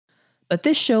But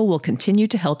this show will continue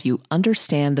to help you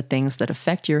understand the things that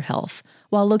affect your health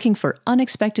while looking for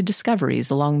unexpected discoveries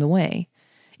along the way.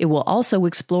 It will also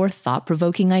explore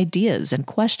thought-provoking ideas and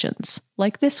questions,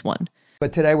 like this one.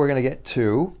 But today we're going to get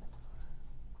to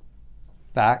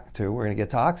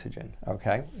oxygen,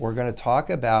 okay? We're going to talk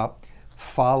about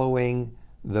following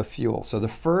the fuel. So the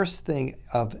first thing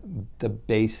of the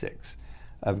basics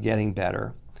of getting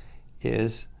better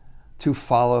is to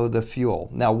follow the fuel.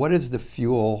 Now, what is the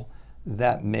fuel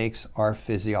that makes our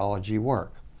physiology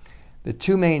work? The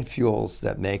two main fuels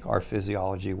that make our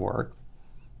physiology work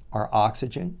are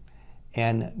oxygen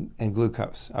and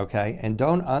glucose, okay? And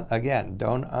don't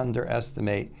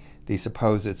underestimate the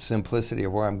supposed simplicity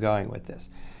of where I'm going with this,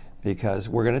 because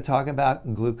we're going to talk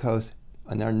about glucose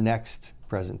in our next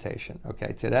presentation,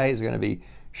 okay? Today is going to be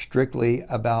strictly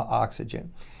about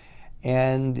oxygen.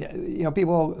 And,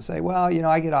 people say, well,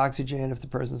 I get oxygen if the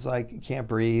person's like can't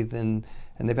breathe and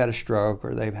they've had a stroke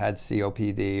or they've had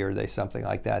COPD or something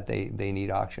like that, they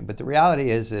need oxygen. But the reality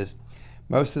is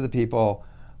most of the people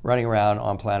running around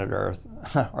on planet Earth,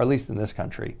 or at least in this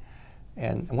country,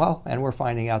 and we're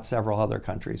finding out several other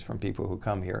countries from people who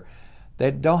come here,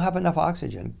 they don't have enough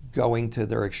oxygen going to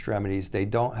their extremities. They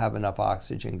don't have enough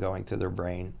oxygen going to their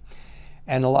brain.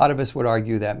 And a lot of us would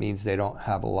argue that means they don't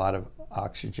have a lot of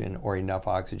oxygen or enough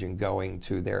oxygen going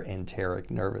to their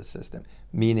enteric nervous system,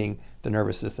 meaning the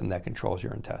nervous system that controls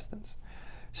your intestines.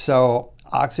 So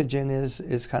oxygen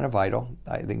is kind of vital.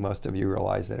 I think most of you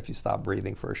realize that if you stop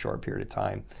breathing for a short period of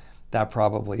time, that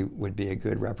probably would be a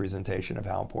good representation of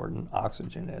how important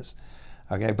oxygen is.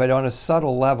 Okay, but on a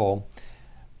subtle level,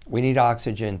 we need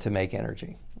oxygen to make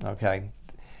energy. Okay,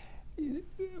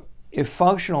 if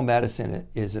functional medicine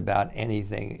is about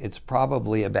anything, it's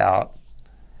probably about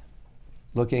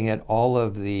looking at all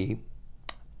of the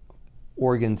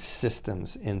organ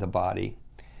systems in the body,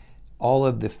 all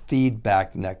of the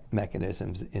feedback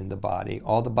mechanisms in the body,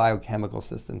 all the biochemical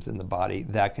systems in the body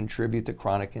that contribute to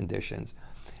chronic conditions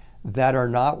that are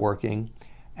not working,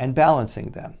 and balancing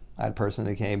them. I had a person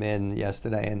who came in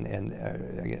yesterday and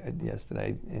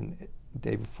the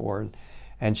day before,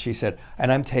 and she said,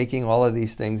 and I'm taking all of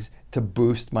these things to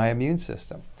boost my immune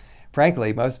system.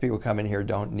 Frankly, most people come in here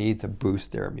don't need to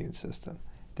boost their immune system.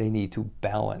 They need to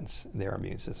balance their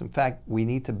immune system. In fact, we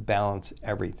need to balance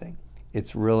everything.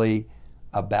 It's really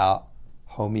about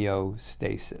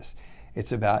homeostasis.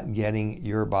 It's about getting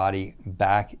your body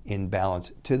back in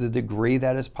balance to the degree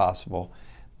that is possible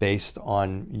based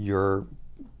on your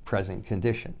present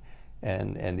condition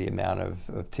and the amount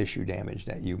of tissue damage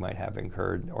that you might have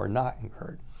incurred or not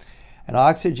incurred. And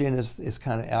oxygen is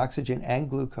kind of, oxygen and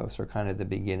glucose are kind of the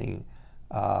beginning,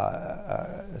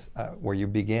 where you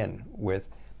begin with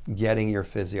getting your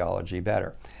physiology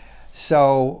better.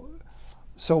 So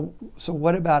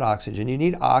what about oxygen? You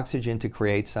need oxygen to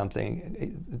create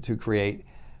something, to create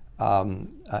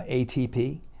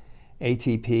ATP.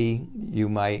 ATP, you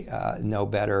might know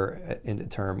better in the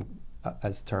term,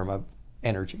 as a term of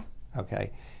energy,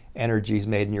 okay? Energy is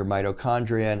made in your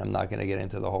mitochondria, and I'm not going to get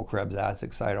into the whole Krebs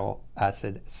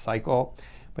acid cycle,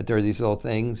 but there are these little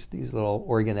things, these little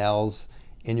organelles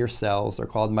in your cells. They're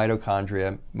called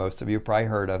mitochondria. Most of you have probably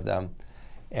heard of them.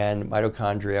 And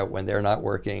mitochondria, when they're not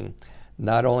working,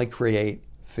 not only create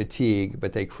fatigue,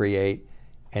 but they create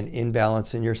an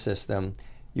imbalance in your system.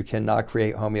 You cannot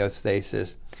create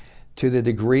homeostasis. To the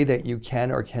degree that you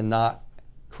can or cannot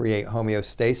create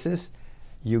homeostasis,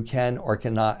 you can or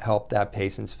cannot help that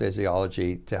patient's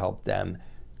physiology to help them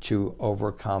to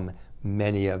overcome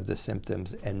many of the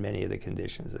symptoms and many of the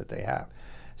conditions that they have.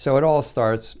 So it all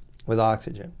starts with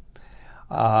oxygen.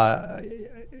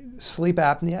 Sleep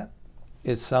apnea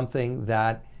is something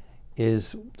that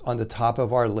is on the top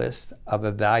of our list of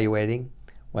evaluating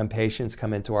when patients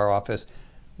come into our office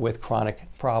with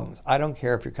chronic problems. I don't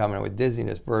care if you're coming in with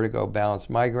dizziness, vertigo, balance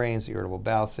migraines, irritable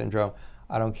bowel syndrome.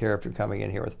 I don't care if you're coming in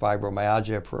here with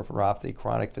fibromyalgia, peripheral neuropathy,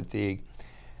 chronic fatigue.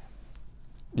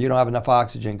 You don't have enough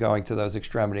oxygen going to those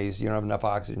extremities. You don't have enough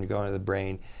oxygen going to the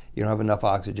brain. You don't have enough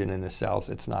oxygen in the cells.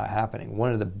 It's not happening.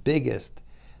 One of the biggest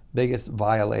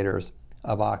violators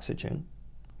of oxygen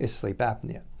is sleep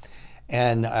apnea.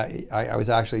 And I was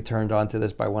actually turned on to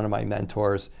this by one of my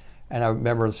mentors. And I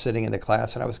remember sitting in the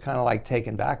class and I was kind of like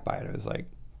taken back by it. It was like,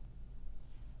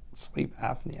 sleep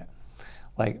apnea.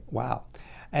 Like, wow.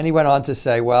 And he went on to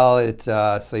say, well,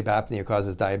 sleep apnea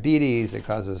causes diabetes, it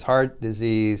causes heart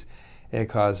disease, it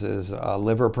causes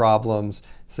liver problems.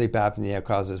 Sleep apnea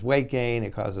causes weight gain,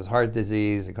 it causes heart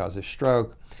disease, it causes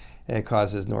stroke, it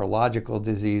causes neurological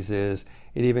diseases,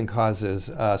 it even causes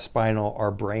spinal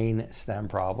or brain stem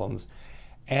problems.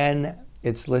 And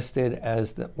it's listed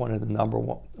as one of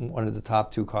the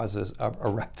top 2 causes of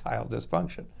erectile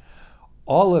dysfunction.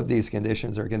 All of these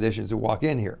conditions are conditions that walk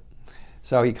in here.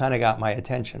 So he kind of got my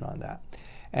attention on that.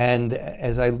 And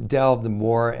as I delved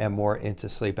more and more into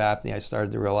sleep apnea, I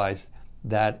started to realize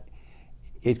that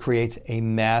it creates a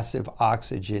massive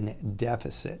oxygen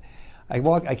deficit.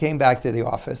 I came back to the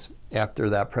office after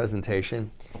that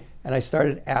presentation, and I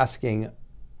started asking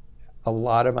a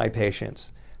lot of my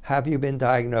patients, have you been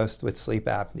diagnosed with sleep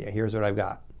apnea? Here's what I've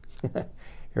got.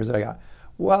 Here's what I got.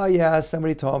 Well, yeah,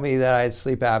 somebody told me that I had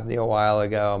sleep apnea a while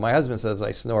ago. My husband says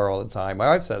I snore all the time. My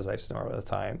wife says I snore all the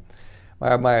time. My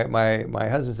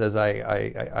husband says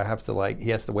I have to, like,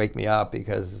 he has to wake me up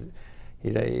because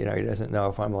he doesn't know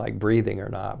if I'm like breathing or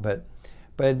not. But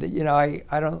you know,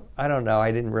 I don't know.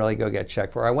 I didn't really go get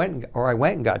checked for. I went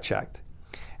and got checked,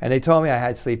 and they told me I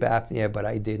had sleep apnea, but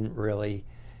I didn't really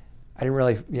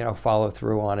follow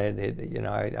through on it. They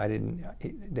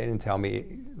didn't tell me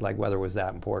like whether it was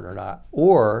that important or not.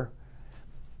 Or,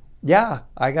 yeah,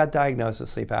 I got diagnosed with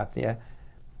sleep apnea.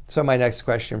 So my next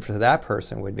question for that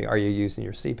person would be, are you using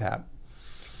your CPAP?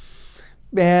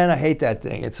 Man, I hate that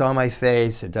thing. It's on my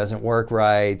face. It doesn't work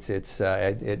right.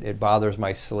 It bothers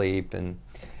my sleep.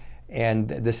 And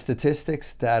the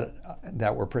statistics that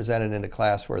were presented in the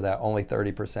class were that only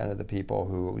 30% of the people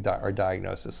who are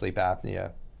diagnosed with sleep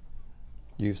apnea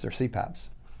use their CPAPs.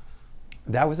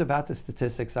 That was about the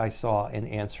statistics I saw in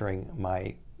answering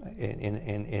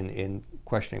in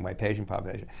questioning my patient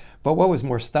population. But what was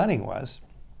more stunning was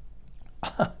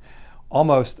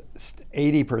almost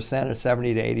 80% or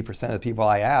 70 to 80% of the people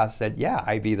I asked said, yeah,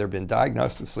 I've either been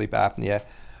diagnosed with sleep apnea,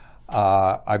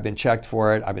 I've been checked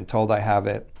for it, I've been told I have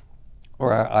it,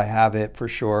 or I have it for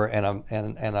sure, and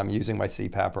I'm using my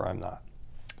CPAP, or I'm not.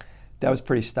 That was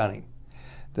pretty stunning.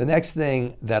 The next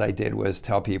thing that I did was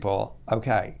tell people,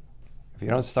 okay, if you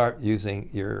don't start using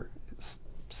your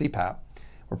CPAP,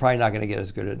 we're probably not going to get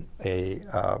as good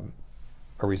a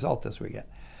result as we get.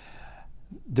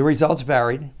 The results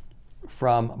varied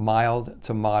from mild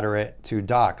to moderate to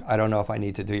doc. I don't know if I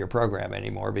need to do your program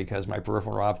anymore because my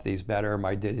peripheral neuropathy is better,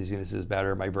 my dizziness is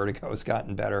better, my vertigo has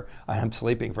gotten better, I'm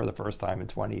sleeping for the first time in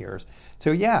 20 years.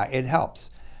 So yeah, it helps.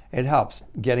 It helps.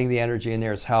 Getting the energy in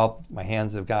there has helped. My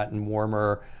hands have gotten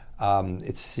warmer.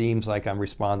 It seems like I'm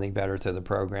responding better to the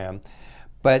program.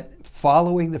 But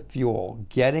following the fuel,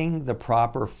 getting the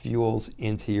proper fuels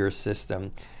into your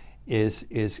system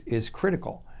is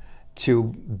critical to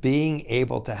being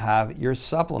able to have your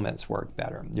supplements work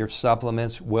better. Your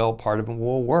supplements part of them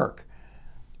will work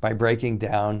by breaking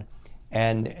down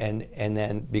and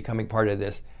then becoming part of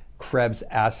this Krebs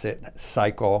acid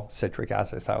cycle, citric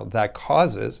acid cycle, that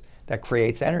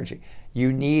creates energy.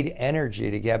 You need energy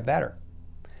to get better.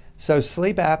 So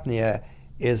sleep apnea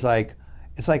is like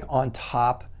on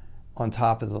top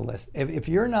of the list. If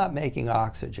you're not making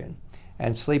oxygen,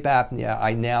 and sleep apnea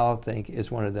I now think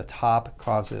is one of the top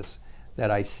causes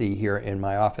that I see here in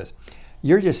my office.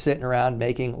 You're just sitting around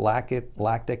making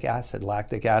lactic acid.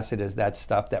 Lactic acid is that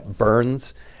stuff that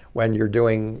burns when you're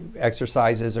doing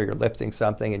exercises or you're lifting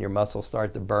something and your muscles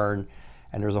start to burn,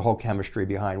 and there's a whole chemistry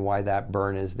behind why that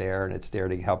burn is there, and it's there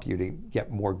to help you to get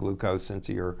more glucose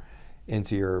into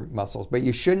your muscles. But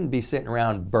you shouldn't be sitting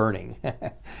around burning.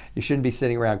 You shouldn't be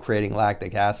sitting around creating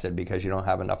lactic acid because you don't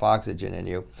have enough oxygen in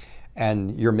you,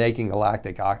 and you're making the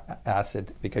lactic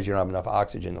acid because you don't have enough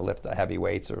oxygen to lift the heavy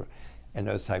weights and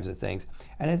those types of things.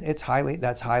 And that's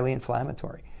highly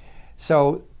inflammatory.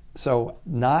 So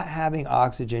not having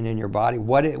oxygen in your body,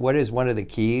 what is one of the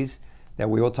keys that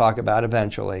we will talk about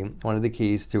eventually, one of the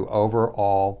keys to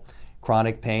overall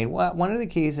chronic pain? Well, one of the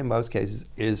keys in most cases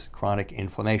is chronic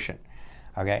inflammation.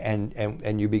 Okay,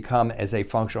 and you become, as a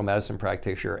functional medicine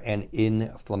practitioner, an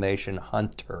inflammation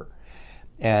hunter.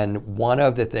 And one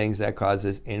of the things that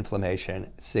causes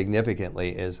inflammation significantly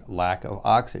is lack of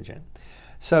oxygen.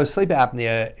 So sleep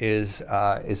apnea is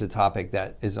a topic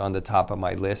that is on the top of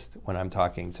my list when I'm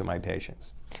talking to my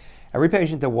patients. Every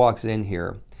patient that walks in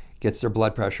here gets their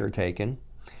blood pressure taken,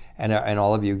 and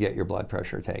all of you get your blood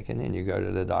pressure taken, and you go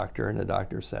to the doctor, and the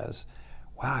doctor says,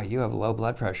 wow, you have low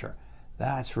blood pressure.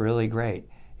 That's really great.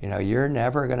 You know, you're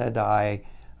never going to die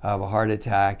of a heart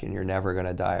attack, and you're never going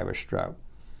to die of a stroke.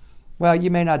 Well,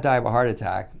 you may not die of a heart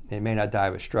attack, and you may not die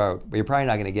of a stroke, but you're probably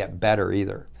not going to get better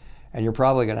either. And you're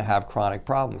probably going to have chronic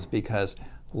problems because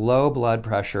low blood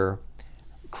pressure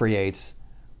creates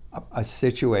a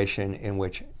situation in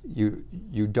which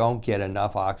you don't get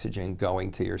enough oxygen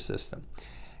going to your system.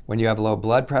 When you have low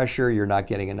blood pressure, you're not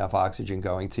getting enough oxygen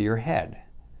going to your head.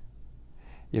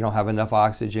 You don't have enough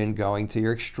oxygen going to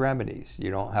your extremities.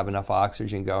 You don't have enough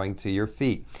oxygen going to your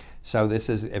feet. So this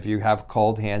is if you have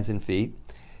cold hands and feet,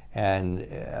 and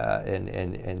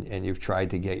you've tried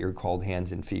to get your cold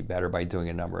hands and feet better by doing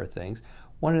a number of things.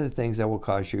 One of the things that will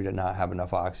cause you to not have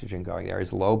enough oxygen going there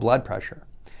is low blood pressure.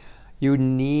 You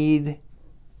need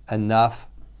enough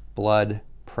blood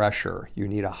pressure. You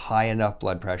need a high enough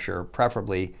blood pressure,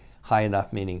 preferably high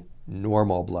enough meaning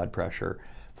normal blood pressure,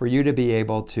 for you to be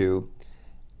able to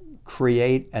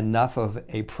create enough of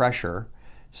a pressure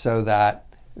so that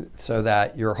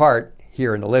your heart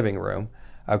here in the living room,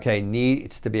 okay,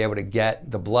 needs to be able to get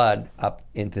the blood up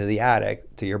into the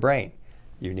attic to your brain.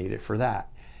 You need it for that.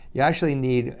 You actually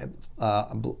need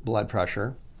blood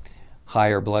pressure,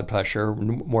 higher blood pressure,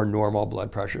 more normal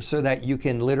blood pressure, so that you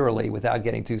can literally, without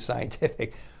getting too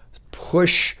scientific,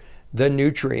 push the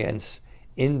nutrients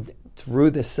in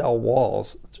through the cell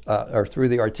walls or through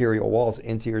the arterial walls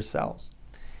into your cells.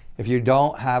 If you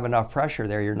don't have enough pressure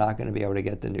there, you're not going to be able to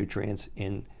get the nutrients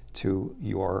into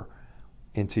your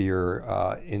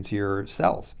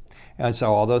cells. And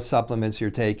so all those supplements you're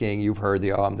taking, you've heard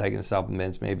I'm taking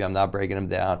supplements, maybe I'm not breaking them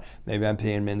down, maybe I'm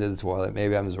peeing them into the toilet,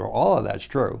 maybe all of that's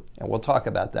true. And we'll talk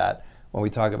about that when we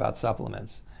talk about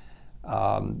supplements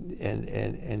and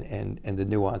the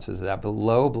nuances of that. But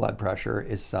low blood pressure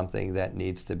is something that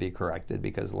needs to be corrected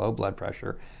because low blood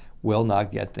pressure will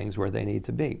not get things where they need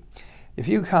to be. If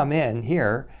you come in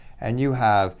here and you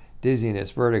have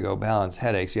dizziness, vertigo, balance,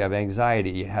 headaches, you have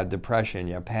anxiety, you have depression,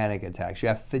 you have panic attacks, you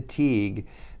have fatigue.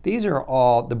 These are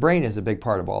all, the brain is a big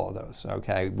part of all of those,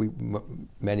 okay?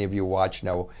 Many of you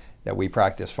know that we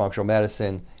practice functional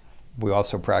medicine. We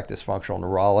also practice functional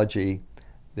neurology.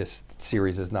 This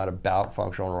series is not about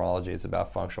functional neurology, it's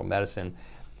about functional medicine.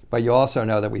 But you also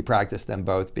know that we practice them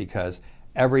both because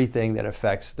everything that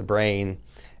affects the brain,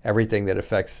 everything that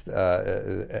affects,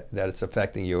 that it's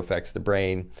affecting you affects the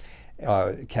brain.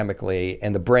 Chemically,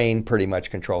 and the brain pretty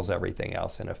much controls everything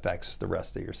else and affects the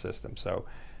rest of your system. So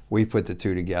we put the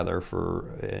two together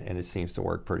and it seems to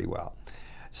work pretty well.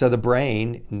 So the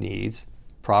brain needs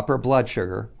proper blood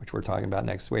sugar, which we're talking about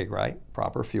next week, right?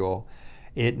 Proper fuel.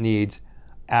 It needs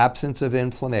absence of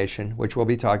inflammation, which we'll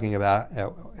be talking about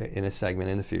in a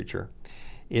segment in the future.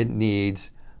 It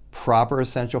needs proper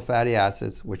essential fatty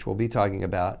acids, which we'll be talking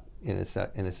about in a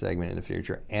segment in the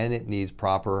future, and it needs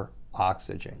proper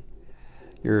oxygen.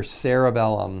 Your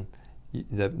cerebellum,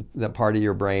 the part of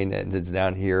your brain that's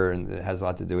down here and it has a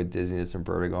lot to do with dizziness and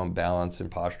vertigo and balance and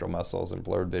postural muscles and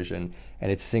blurred vision,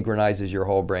 and it synchronizes your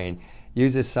whole brain,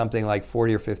 uses something like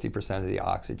 40 or 50% of the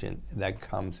oxygen that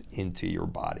comes into your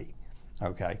body,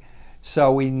 okay?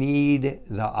 So we need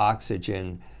the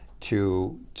oxygen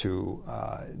to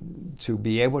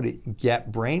be able to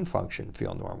get brain function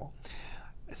feel normal.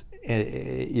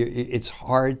 It's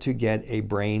hard to get a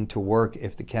brain to work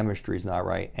if the chemistry is not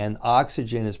right, and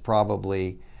oxygen is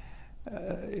probably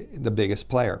the biggest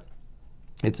player.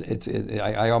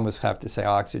 I almost have to say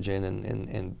oxygen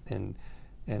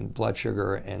and blood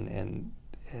sugar and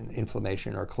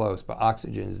inflammation are close, but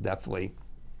oxygen is definitely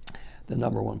the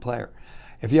number one player.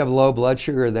 If you have low blood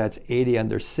sugar that's 80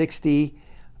 under 60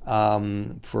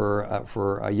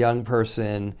 for a young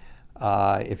person,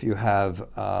 if you have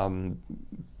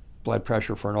blood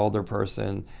pressure for an older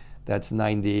person that's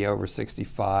 90 over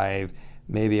 65,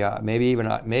 maybe even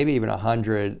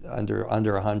 100 under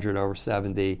 100 over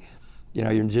 70. You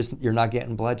know, you're not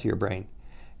getting blood to your brain.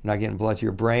 You're not getting blood to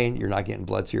your brain. You're not getting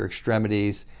blood to your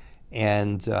extremities,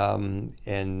 and so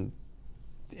and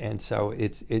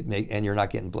you're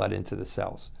not getting blood into the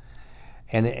cells.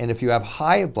 And if you have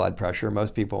high blood pressure,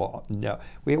 most people know.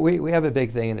 We have a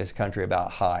big thing in this country about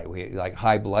high. We like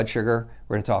high blood sugar.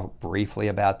 We're going to talk briefly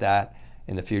about that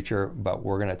in the future, but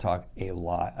we're going to talk a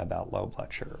lot about low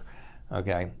blood sugar.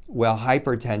 Okay. Well,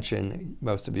 hypertension,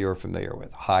 most of you are familiar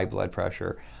with. High blood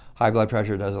pressure. High blood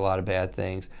pressure does a lot of bad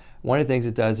things. One of the things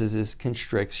it does is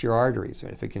constricts your arteries.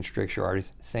 If it constricts your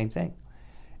arteries, same thing.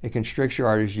 It constricts your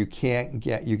arteries. You get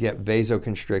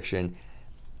vasoconstriction.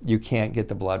 You can't get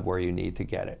the blood where you need to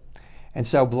get it. And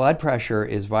so blood pressure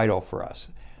is vital for us.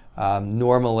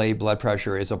 Normally, blood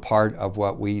pressure is a part of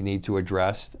what we need to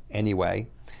address anyway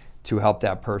to help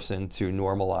that person to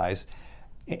normalize.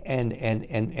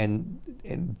 And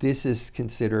this is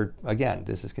considered, again,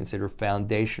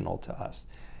 foundational to us.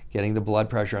 Getting the blood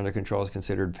pressure under control is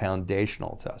considered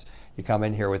foundational to us. You come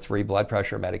in here with 3 blood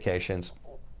pressure medications,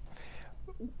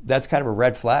 that's kind of a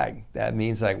red flag. That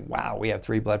means like, wow, we have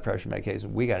 3 blood pressure medications.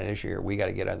 We got an issue here. We got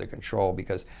to get under control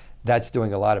because that's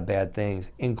doing a lot of bad things,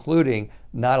 including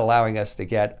not allowing us to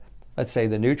get, let's say,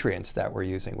 the nutrients that we're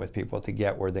using with people to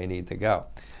get where they need to go.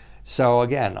 So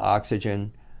again,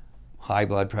 oxygen, high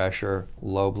blood pressure,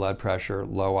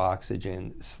 low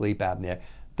oxygen, sleep apnea.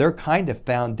 They're kind of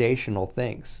foundational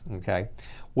things, okay?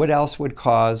 What else would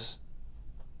cause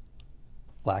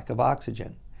lack of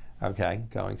oxygen? Okay,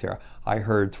 going through. I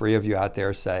heard 3 of you out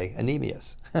there say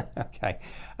anemias. Okay,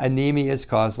 anemias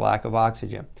cause lack of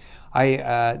oxygen.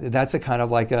 That's a kind of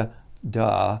like a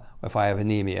duh. If I have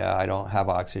anemia, I don't have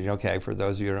oxygen. Okay, for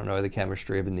those of you who don't know the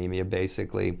chemistry of anemia,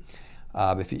 basically,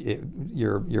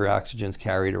 your oxygen's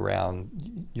carried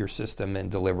around your system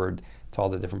and delivered to all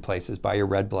the different places by your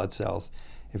red blood cells.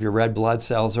 If your red blood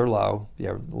cells are low, you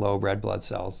have low red blood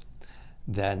cells,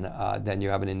 then you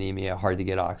have an anemia, hard to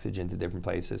get oxygen to different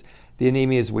places. The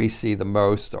anemias we see the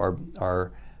most are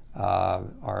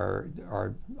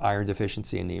iron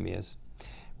deficiency anemias.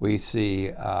 We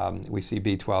see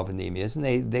B12 anemias,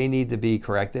 and they need to be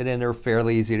corrected, and they're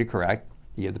fairly easy to correct.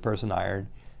 You give the person iron,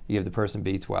 you give the person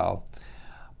B12.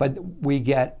 But we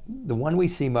get, the one we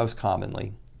see most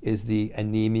commonly is the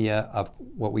anemia of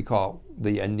what we call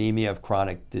the anemia of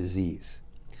chronic disease.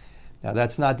 Now,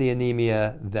 that's not the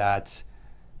anemia that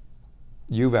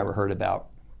you've ever heard about,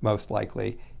 most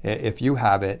likely. If you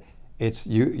have it,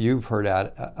 you've heard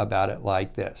about it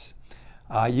like this.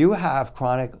 You have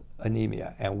chronic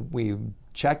anemia, and we've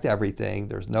checked everything.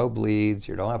 There's no bleeds,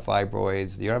 you don't have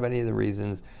fibroids, you don't have any of the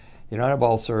reasons, you don't have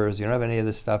ulcers, you don't have any of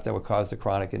the stuff that would cause the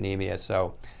chronic anemia.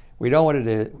 So we don't know what it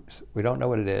is. We don't know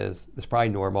what it is. It's probably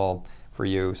normal for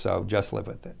you, so just live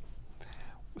with it.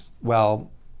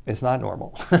 Well, it's not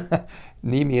normal.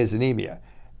 Anemia is anemia.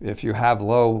 If you have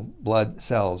low blood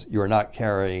cells, you're not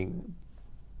carrying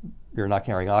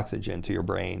oxygen to your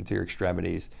brain, to your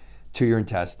extremities, to your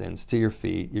intestines, to your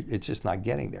feet. It's just not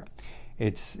getting there.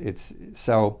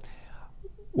 So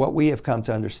what we have come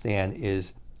to understand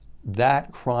is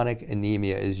that chronic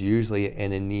anemia is usually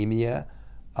an anemia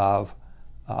of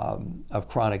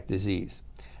chronic disease.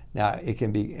 Now, it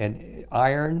can be an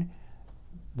iron.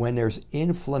 When there's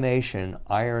inflammation,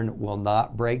 iron will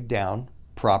not break down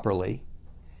properly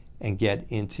and get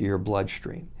into your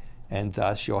bloodstream. And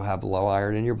thus, you'll have low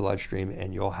iron in your bloodstream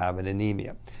and you'll have an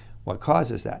anemia. What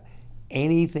causes that?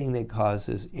 Anything that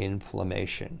causes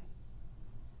inflammation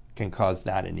can cause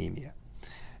that anemia.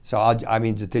 So,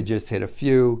 to just hit a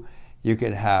few, you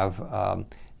could have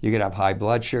high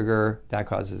blood sugar, that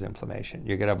causes inflammation.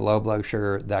 You could have low blood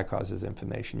sugar, that causes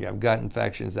inflammation. You have gut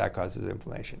infections, that causes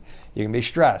inflammation. You can be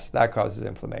stressed, that causes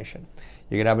inflammation.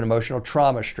 You can have an emotional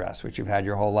trauma stress, which you've had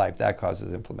your whole life, that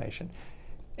causes inflammation.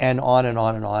 And on and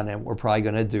on and on, and we're probably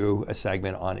going to do a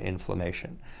segment on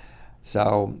inflammation.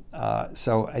 So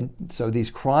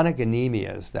these chronic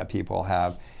anemias that people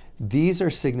have, these are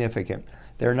significant.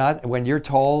 They're not, when you're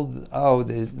told, oh,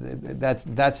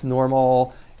 that's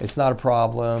normal, it's not a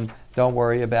problem, don't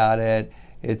worry about it.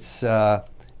 It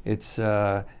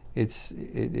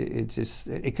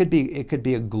could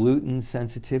be a gluten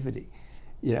sensitivity.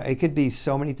 You know, it could be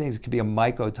so many things. It could be a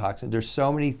mycotoxin. There's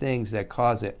so many things that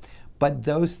cause it, but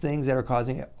those things that are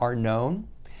causing it are known.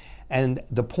 And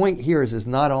the point here is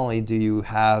not only do you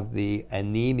have the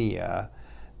anemia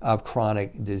of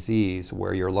chronic disease,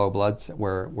 where your low blood,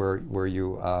 where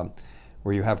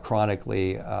you have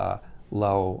chronically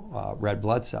low red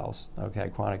blood cells, okay,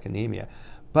 chronic anemia,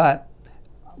 but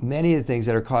many of the things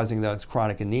that are causing those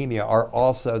chronic anemia are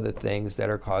also the things that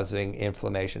are causing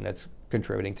inflammation that's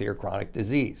contributing to your chronic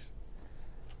disease.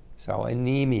 So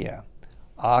anemia,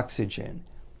 oxygen,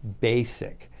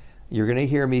 basic. You're going to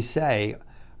hear me say,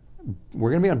 we're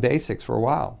going to be on basics for a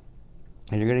while,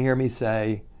 and you're going to hear me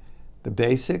say the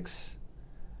basics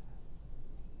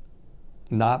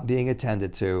not being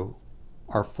attended to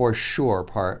are for sure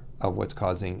part of what's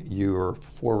causing your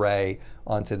foray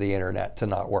onto the internet to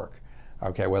not work.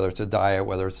 Okay, whether it's a diet,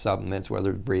 whether it's supplements,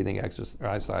 whether it's breathing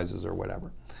exercises or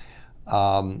whatever.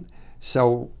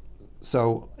 So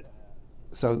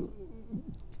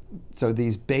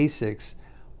these basics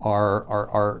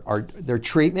are their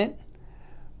treatment,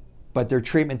 but they're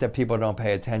treatment that people don't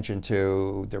pay attention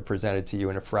to. They're presented to you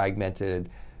in a fragmented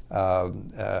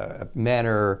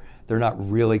manner. They're not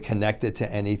really connected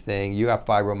to anything. You have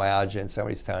fibromyalgia and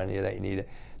somebody's telling you that you need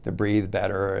to breathe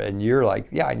better, and you're like,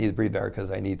 yeah, I need to breathe better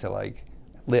because I need to like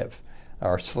live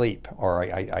or sleep, or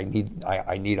I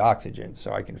need oxygen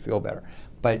so I can feel better.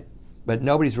 But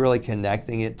nobody's really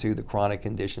connecting it to the chronic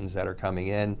conditions that are coming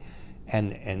in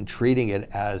and treating it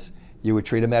as you would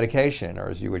treat a medication, or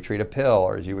as you would treat a pill,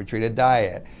 or as you would treat a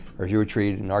diet, or as you would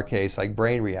treat, in our case, like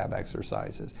brain rehab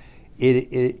exercises.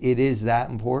 It is that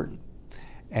important.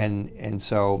 And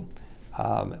so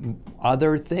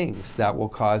other things that will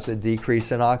cause a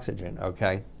decrease in oxygen,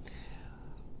 okay?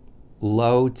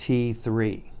 Low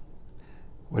T3.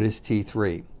 What is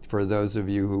T3? for those of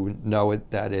you who know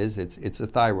what that is, it's a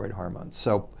thyroid hormone.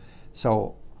 So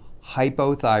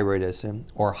hypothyroidism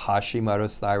or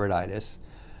Hashimoto's thyroiditis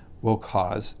will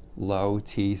cause low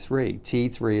T3.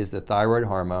 T3 is the thyroid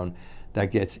hormone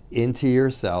that gets into your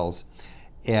cells,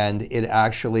 and it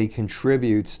actually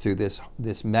contributes to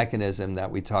this mechanism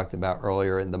that we talked about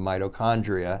earlier in the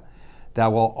mitochondria that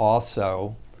will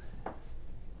also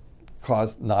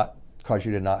cause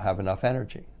you to not have enough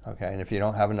energy. Okay, and if you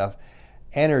don't have enough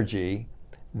energy,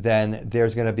 then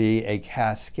there's going to be a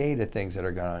cascade of things that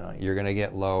are going on. You're going to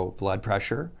get low blood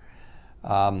pressure.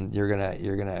 You're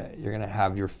gonna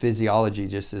have your physiology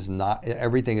just is not.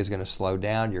 Everything is going to slow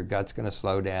down. Your gut's going to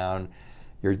slow down.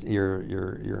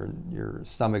 Your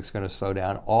stomach's going to slow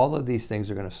down. All of these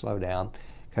things are going to slow down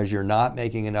because you're not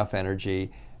making enough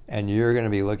energy, and you're going to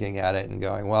be looking at it and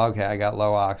going, well, okay, I got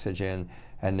low oxygen,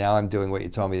 and now I'm doing what you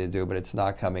told me to do, but it's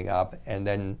not coming up. And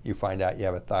then you find out you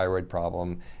have a thyroid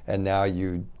problem, and now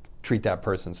you treat that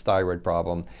person's thyroid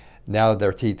problem. Now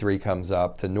their T3 comes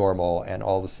up to normal, and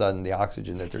all of a sudden the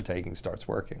oxygen that they're taking starts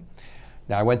working.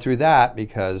 Now I went through that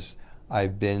because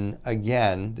I've been,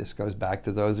 again, this goes back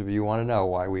to those of you who want to know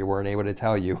why we weren't able to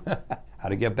tell you how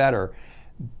to get better.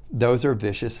 Those are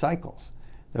vicious cycles.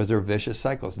 Those are vicious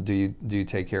cycles. Do you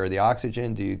take care of the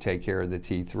oxygen? Do you take care of the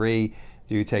T3?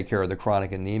 Do you take care of the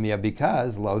chronic anemia?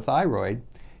 Because low thyroid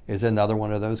is another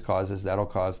one of those causes that'll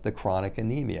cause the chronic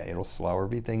anemia. It'll slow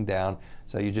everything down,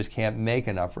 so you just can't make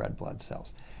enough red blood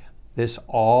cells. This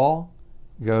all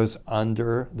goes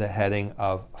under the heading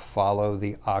of follow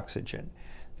the oxygen.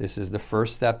 This is the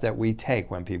first step that we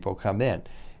take when people come in,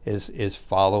 is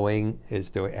following, is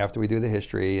doing, after we do the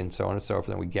history and so on and so forth,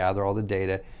 and we gather all the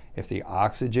data. If the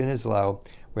oxygen is low,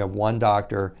 we have one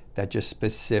doctor that just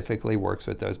specifically works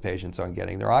with those patients on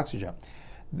getting their oxygen.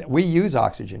 We use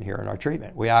oxygen here in our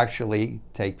treatment. We actually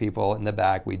take people in the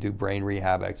back, we do brain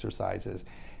rehab exercises,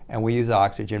 and we use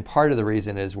oxygen. Part of the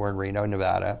reason is we're in Reno,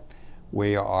 Nevada.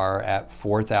 We are at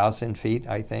 4,000 feet,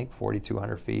 I think,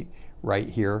 4,200 feet right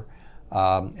here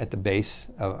at the base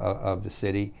of the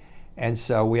city. And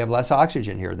so we have less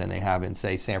oxygen here than they have in,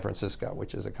 say, San Francisco,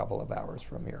 which is a couple of hours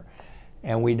from here.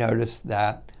 And we noticed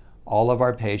that all of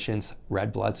our patients'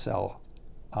 red blood cell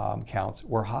counts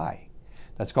were high.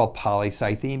 That's called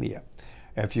polycythemia.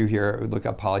 If you look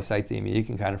up polycythemia, you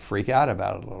can kind of freak out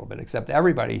about it a little bit, except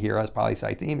everybody here has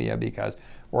polycythemia because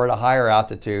we're at a higher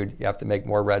altitude. You have to make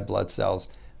more red blood cells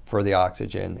for the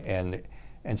oxygen.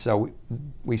 And so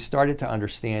we started to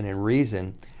understand and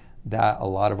reason that a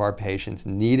lot of our patients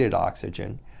needed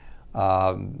oxygen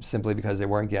simply because they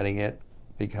weren't getting it,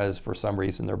 because for some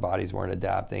reason their bodies weren't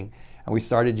adapting. And we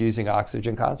started using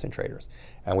oxygen concentrators.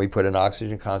 And we put an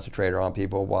oxygen concentrator on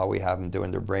people while we have them doing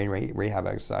their brain rehab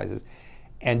exercises.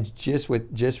 And just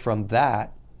from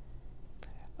that,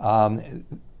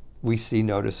 we see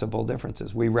noticeable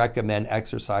differences. We recommend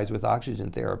exercise with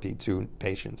oxygen therapy to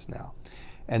patients now.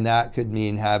 And that could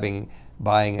mean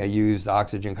buying a used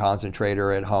oxygen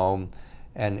concentrator at home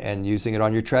and using it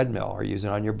on your treadmill or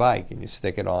using it on your bike, and you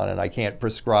stick it on. And I can't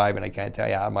prescribe and I can't tell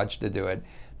you how much to do it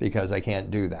because I can't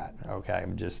do that. Okay,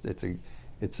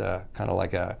 it's a kind of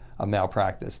like a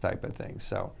malpractice type of thing.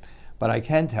 So, but I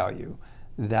can tell you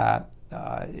that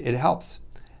it helps.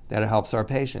 That it helps our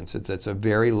patients. It's a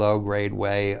very low grade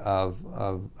way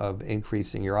of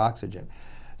increasing your oxygen.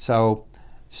 So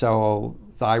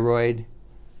thyroid,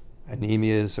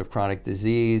 anemias of chronic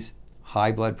disease,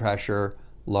 high blood pressure,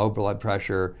 low blood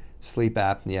pressure, sleep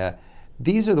apnea.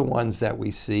 These are the ones that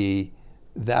we see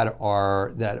that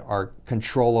are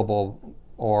controllable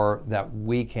or that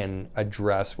we can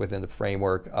address within the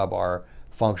framework of our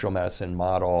functional medicine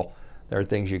model. There are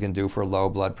things you can do for low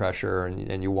blood pressure,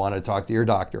 and you want to talk to your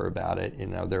doctor about it. You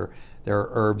know, there are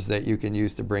herbs that you can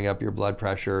use to bring up your blood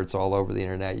pressure. It's all over the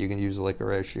internet. You can use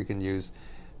licorice. You can use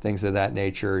things of that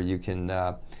nature. You can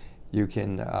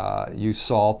use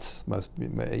salt.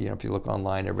 If you look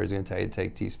online, everybody's going to tell you to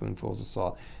take teaspoonfuls of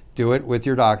salt. Do it with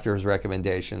your doctor's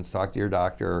recommendations. Talk to your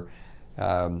doctor.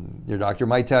 Your doctor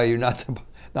might tell you not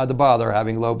to bother.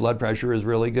 Having low blood pressure is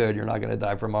really good. You're not going to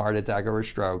die from a heart attack or a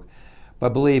stroke.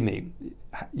 But believe me,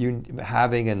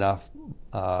 having enough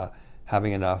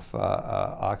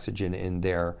oxygen in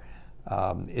there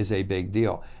is a big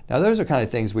deal. Now, those are kind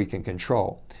of things we can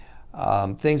control.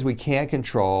 Things we can't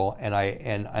control, and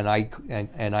I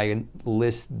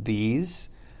list these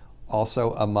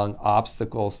also among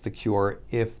obstacles to cure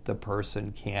if the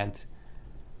person can't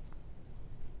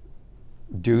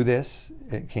do this,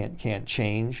 it can't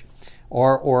change,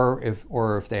 or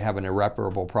if they have an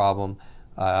irreparable problem.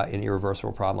 an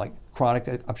irreversible problem like chronic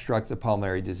obstructive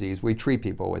pulmonary disease. We treat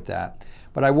people with that.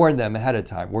 But I warned them ahead of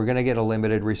time, we're going to get a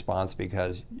limited response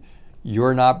because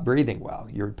you're not breathing well.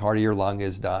 Part of your lung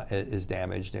is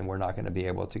damaged, and we're not going to be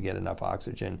able to get enough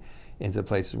oxygen into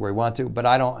places where we want to. But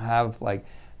I don't have like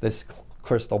this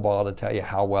crystal ball to tell you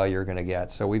how well you're going to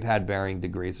get. So we've had varying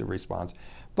degrees of response.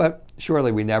 But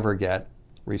surely we never get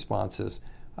responses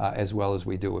as well as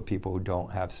we do with people who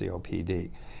don't have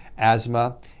COPD.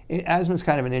 Asthma is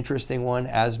kind of an interesting one.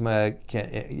 Asthma,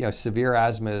 severe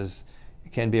asthma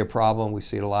can be a problem. We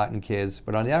see it a lot in kids.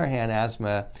 But on the other hand,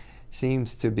 asthma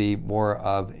seems to be more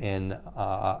of an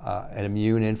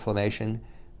immune inflammation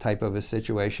type of a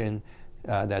situation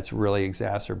that's really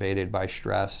exacerbated by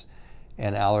stress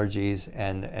and allergies.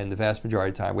 And the vast majority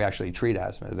of the time, we actually treat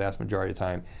asthma. The vast majority of the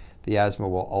time, the asthma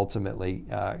will ultimately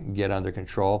get under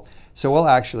control. So we'll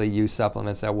actually use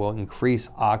supplements that will increase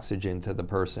oxygen to the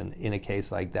person in a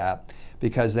case like that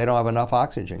because they don't have enough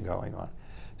oxygen going on.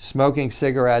 Smoking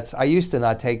cigarettes. I used to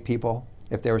not take people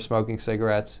if they were smoking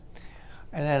cigarettes.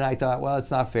 And then I thought, well, it's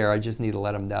not fair. I just need to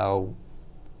let them know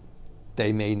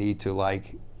they may need to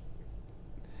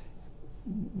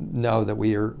know that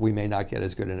we may not get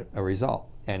as good a result.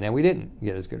 And then we didn't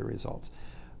get as good a results.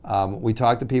 We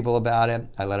talked to people about it.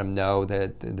 I let them know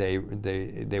that they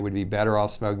would be better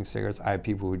off smoking cigarettes. I have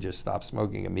people who just stop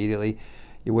smoking immediately.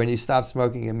 When you stop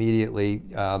smoking immediately,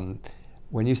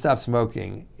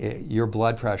 your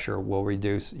blood pressure will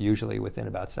reduce usually within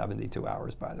about 72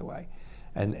 hours, by the way.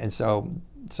 And so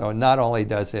not only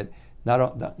does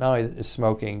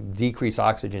smoking decrease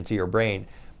oxygen to your brain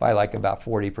by like about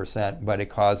 40%, but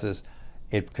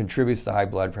it contributes to high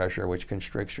blood pressure, which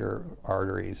constricts your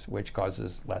arteries, which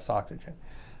causes less oxygen.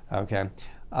 Okay,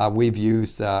 we've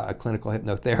used a clinical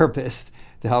hypnotherapist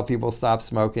to help people stop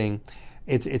smoking.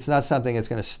 It's not something that's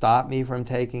going to stop me from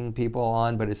taking people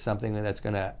on, but it's something that's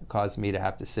going to cause me to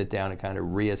have to sit down and kind of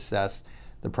reassess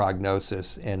the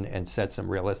prognosis and set some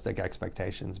realistic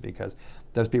expectations because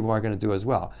those people aren't going to do as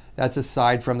well. That's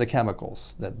aside from the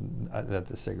chemicals that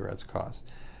the cigarettes cause.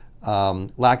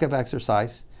 Lack of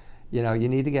exercise. You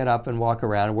need to get up and walk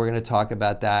around. We're going to talk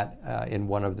about that in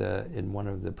one of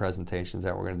the presentations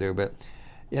that we're going to do. But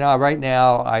right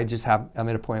now I'm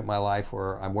at a point in my life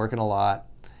where I'm working a lot,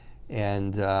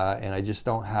 and I just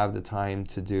don't have the time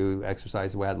to do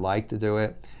exercise the way I'd like to do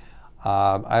it.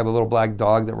 I have a little black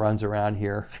dog that runs around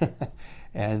here,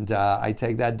 and I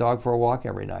take that dog for a walk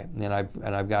every night.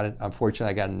 And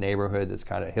unfortunately, I got a neighborhood that's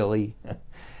kind of hilly.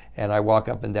 And I walk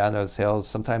up and down those hills.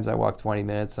 Sometimes I walk 20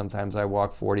 minutes. Sometimes I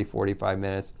walk 40, 45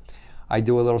 minutes. I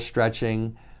do a little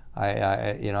stretching.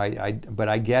 But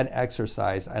I get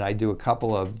exercise, and I do a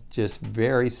couple of just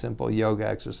very simple yoga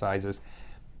exercises,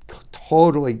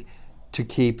 totally to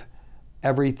keep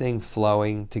everything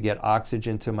flowing, to get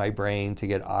oxygen to my brain, to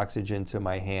get oxygen to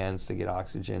my hands, to get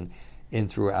oxygen in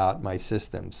throughout my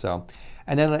system. So,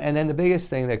 and then the biggest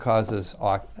thing that causes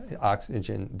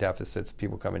oxygen deficits,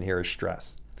 people come in here, is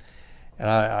stress. And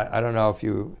I don't know if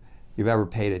you've ever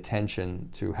paid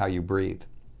attention to how you breathe.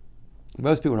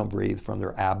 Most people don't breathe from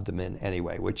their abdomen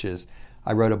anyway,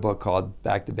 I wrote a book called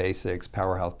Back to Basics,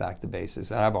 Power Health Back to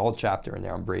Basics, and I have a whole chapter in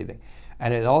there on breathing.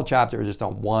 And the whole chapter is just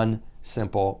on one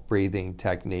simple breathing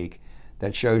technique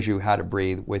that shows you how to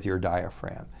breathe with your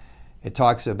diaphragm. It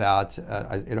talks about,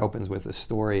 it opens with a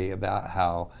story about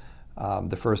how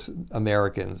the first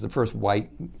Americans, the first white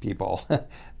people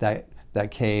that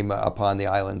came upon the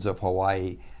islands of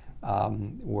Hawaii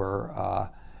were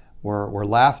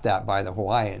laughed at by the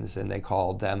Hawaiians, and they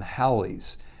called them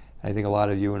haoles. I think a lot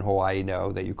of you in Hawaii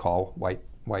know that you call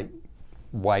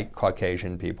white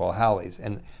Caucasian people haoles.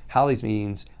 And haoles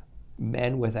means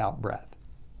men without breath.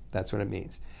 That's what it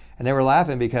means. And they were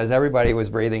laughing because everybody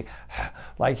was breathing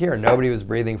like here. Nobody was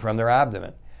breathing from their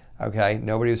abdomen. Okay?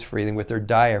 Nobody was breathing with their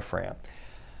diaphragm.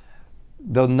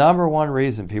 The number one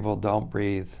reason people don't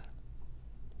breathe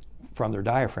from their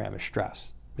diaphragm is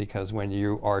stress. Because when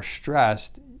you are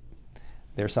stressed,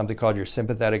 there's something called your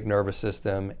sympathetic nervous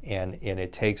system, and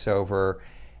it takes over,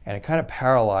 and it kind of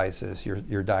paralyzes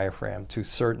your diaphragm to a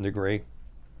certain degree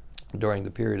during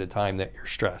the period of time that you're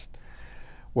stressed.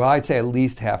 Well, I'd say at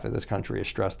least half of this country is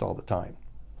stressed all the time.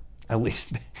 At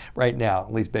least right now,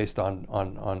 at least based on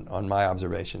my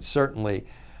observations. Certainly,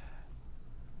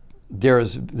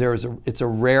 it's a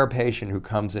rare patient who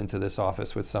comes into this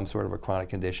office with some sort of a chronic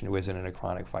condition who isn't in a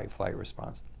chronic fight-flight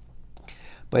response.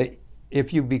 But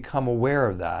if you become aware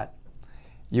of that,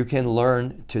 you can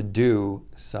learn to do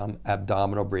some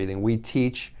abdominal breathing. We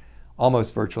teach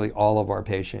almost virtually all of our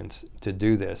patients to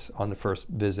do this on the first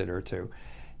visit or two.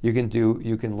 You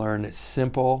can learn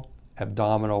simple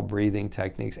abdominal breathing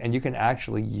techniques, and you can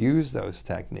actually use those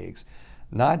techniques,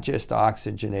 not just to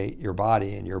oxygenate your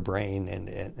body and your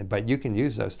brain, but you can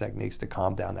use those techniques to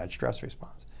calm down that stress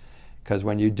response. Because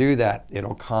when you do that,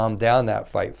 it'll calm down that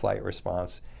fight-flight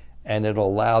response, and it'll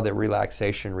allow the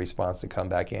relaxation response to come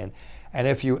back in. And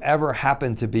if you ever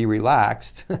happen to be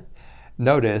relaxed,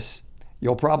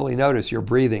 you'll probably notice you're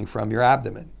breathing from your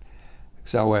abdomen.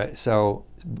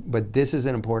 But this is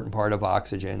an important part of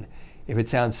oxygen. If it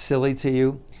sounds silly to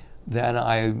you, then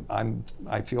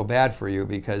I feel bad for you,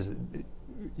 because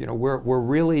we're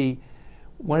really,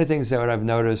 one of the things that I've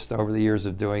noticed over the years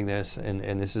of doing this,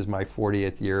 and this is my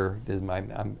 40th year,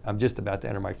 I'm just about to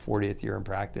enter my 40th year in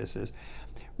practice, is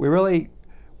we really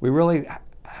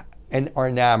are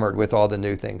enamored with all the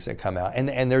new things that come out,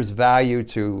 and there's value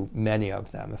to many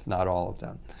of them, if not all of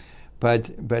them, but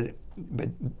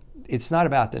it's not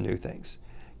about the new things.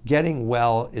 Getting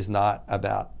well is not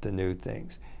about the new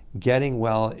things. Getting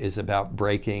well is about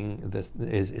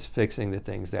is fixing the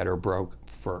things that are broke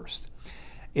first.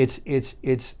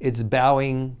 It's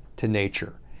bowing to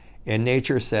nature. And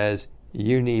nature says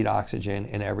you need oxygen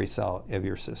in every cell of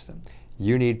your system.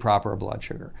 You need proper blood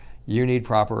sugar. You need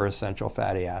proper essential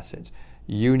fatty acids.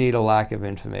 You need a lack of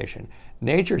inflammation.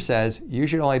 Nature says you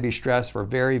should only be stressed for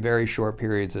very, very short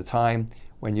periods of time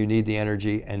when you need the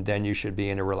energy, and then you should be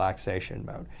in a relaxation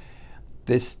mode.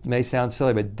 This may sound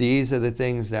silly, but these are the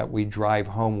things that we drive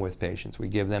home with patients. We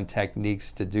give them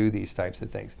techniques to do these types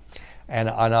of things. And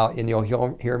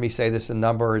you'll hear me say this a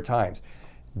number of times.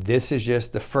 This is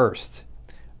just the first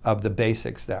of the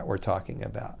basics that we're talking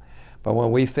about. But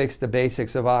when we fix the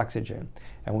basics of oxygen,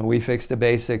 and when we fix the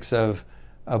basics of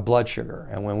blood sugar,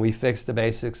 and when we fix the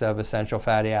basics of essential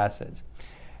fatty acids,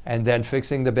 and then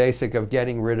fixing the basic of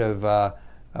getting rid of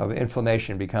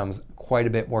inflammation becomes quite a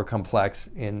bit more complex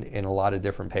in a lot of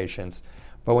different patients.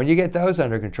 But when you get those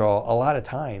under control, a lot of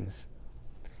times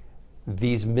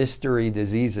these mystery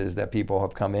diseases that people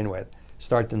have come in with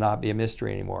start to not be a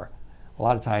mystery anymore. A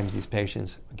lot of times these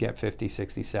patients get 50,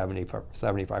 60, 70,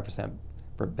 75%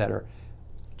 better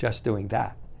just doing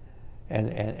that.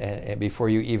 And before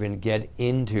you even get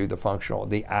into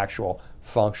the actual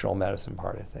functional medicine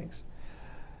part of things.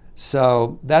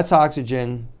 So that's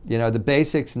oxygen. The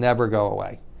basics never go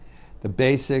away. The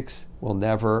basics will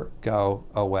never go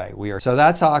away. So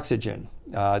that's oxygen.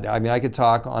 I could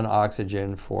talk on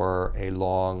oxygen for a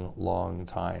long, long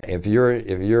time. If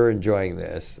you're enjoying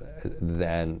this,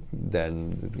 then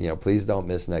please don't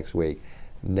miss next week.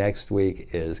 Next week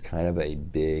is kind of a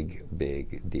big,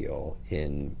 big deal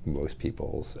in most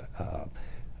people's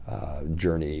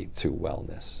journey to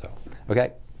wellness. So,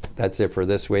 okay, that's it for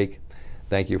this week.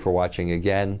 Thank you for watching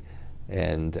again,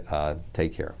 and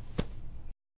take care.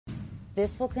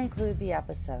 This will conclude the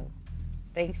episode.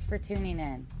 Thanks for tuning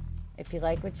in. If you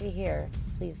like what you hear,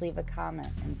 please leave a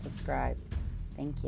comment and subscribe. Thank you.